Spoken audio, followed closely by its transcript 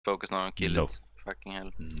focus now on kill No. it. Fucking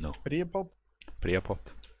hell. No. Pre-pot.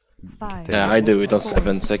 Pre-pot. 5. Yeah, I do it on 4,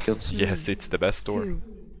 7 seconds. Yes, it's the best door. 2,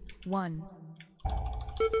 1.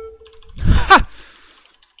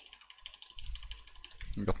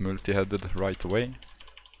 Got multi-headed right away.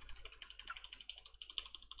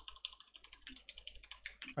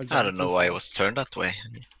 I don't know why it was turned that way.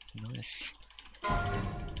 Nice.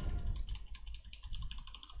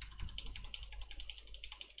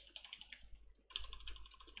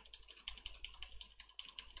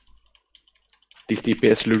 This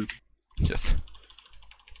DPS loot. Yes.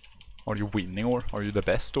 Are you winning or are you the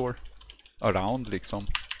best or around liksom?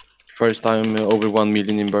 First time over 1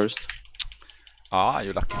 million in burst. Ah,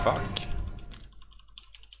 you lucky fuck.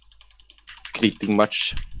 Critting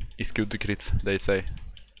much. It's good to crit, they say.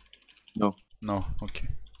 No. No, okay.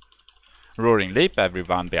 Roaring leap,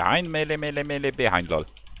 everyone behind, melee, melee, melee, behind, lol.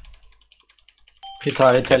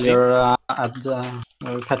 Pitari, tell your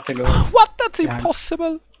pet to go. What? That's behind.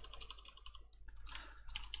 impossible!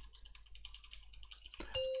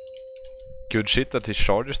 Good shit that he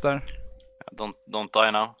charges there. Don't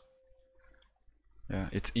die now. Yeah,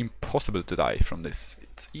 it's impossible to die from this.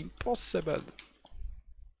 It's impossible.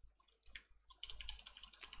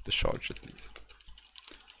 The charge at least.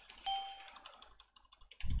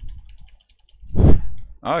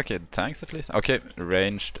 Okay, tanks at least. Okay,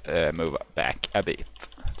 ranged, move back a bit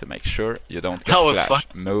to make sure you don't get That was flash.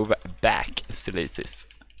 fun. Move back, Silesis.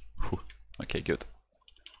 Okay, good.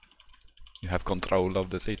 You have control of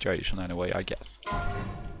the situation anyway, I guess.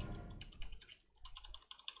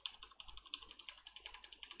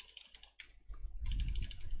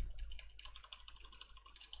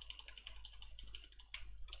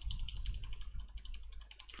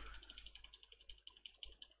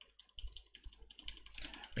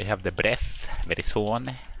 We have the breath very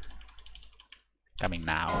soon. Coming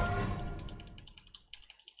now.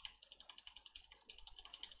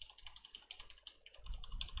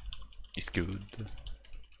 Is good.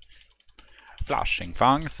 Flashing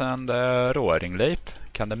fangs and roaring leap.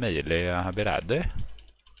 Can the melee be ready?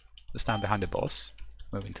 To stand behind the boss.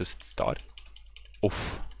 Moving to start.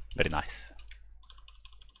 Oof, very nice.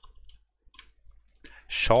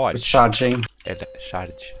 Charge. It's charging.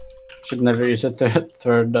 Charge. Should never use a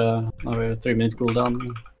 3-minute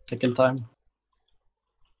cooldown second time.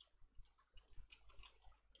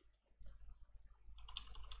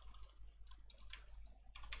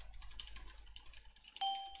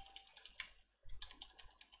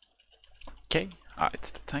 Okay,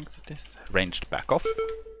 it's the tanks it is. Ranged back off.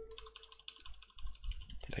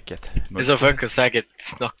 Did I get It's so fun because I get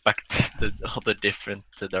knocked back to the other different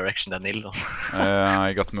direction than Nildon.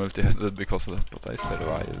 I got multi-headed because of that, but I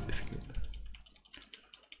survived. It's good.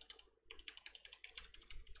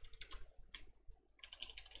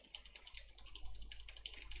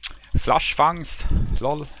 Flash fangs,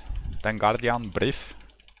 lol. Den Guardian brief.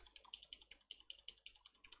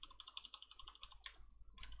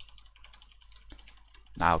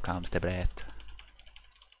 Now comes the breath.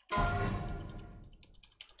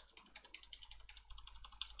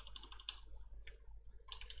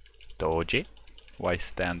 Doggy. Why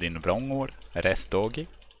stand in wrong or rest doggy?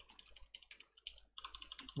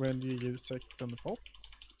 When do you use second pot?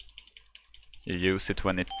 You use it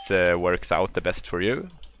when it works out the best for you.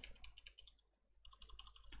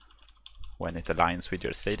 When it aligns with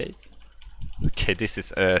your days. Okay, this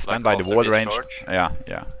is stand by the wall range.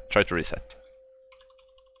 Yeah. Try to reset.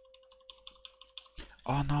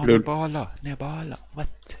 Oh no, Nebala. What?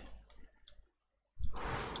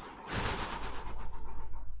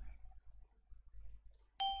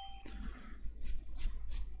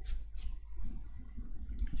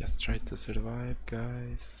 Just try to survive,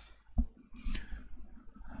 guys.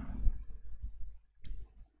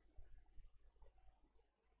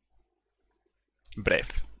 Brave.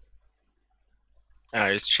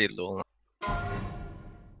 I just chilled all night.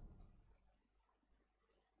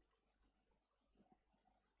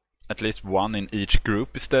 At least one in each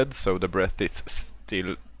group is dead, so the breath is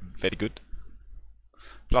still very good.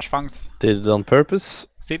 Flash fangs. Did it on purpose?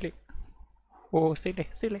 Silly. Oh, silly.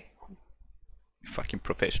 Fucking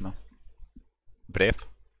professional. Brave.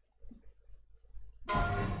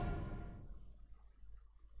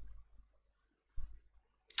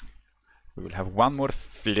 We will have one more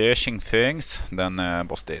flashing things, then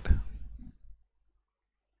boss dead.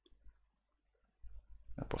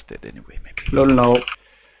 Boss dead anyway, maybe. Lol, no.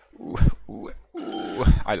 Ooh,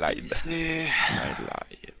 I lied. Easy. I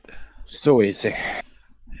lied. So easy.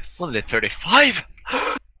 Yes. Only 35?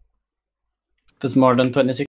 That's more than 26.